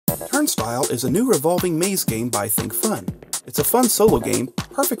Turnstile is a new revolving maze game by ThinkFun. It's a fun solo game,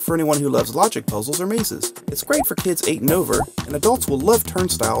 perfect for anyone who loves logic puzzles or mazes. It's great for kids 8 and over, and adults will love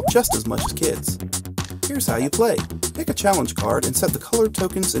Turnstile just as much as kids. Here's how you play. Pick a challenge card and set the colored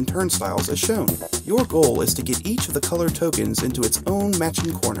tokens in turnstiles as shown. Your goal is to get each of the colored tokens into its own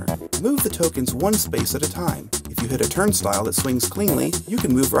matching corner. Move the tokens one space at a time. If you hit a turnstile that swings cleanly, you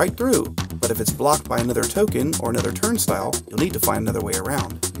can move right through. But if it's blocked by another token or another turnstile, you'll need to find another way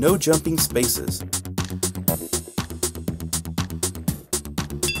around. No jumping spaces.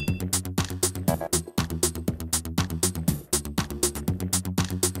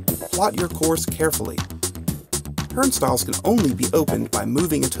 Plot your course carefully. Turnstiles can only be opened by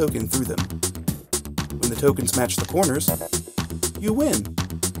moving a token through them. When the tokens match the corners, you win.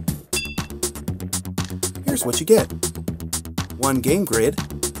 Here's what you get. 1 game grid,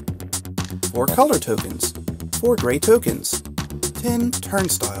 4 color tokens, 4 gray tokens, 10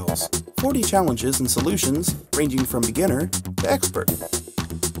 turnstiles, 40 challenges and solutions ranging from beginner to expert,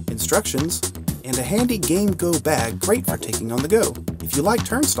 instructions, and a handy Game Go bag great for taking on the go. If you like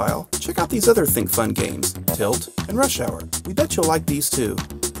Turnstile, check out these other ThinkFun games, Tilt and Rush Hour. We bet you'll like these too.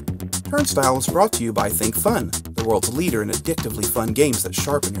 Turnstile is brought to you by ThinkFun, the world's leader in addictively fun games that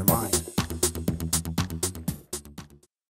sharpen your mind.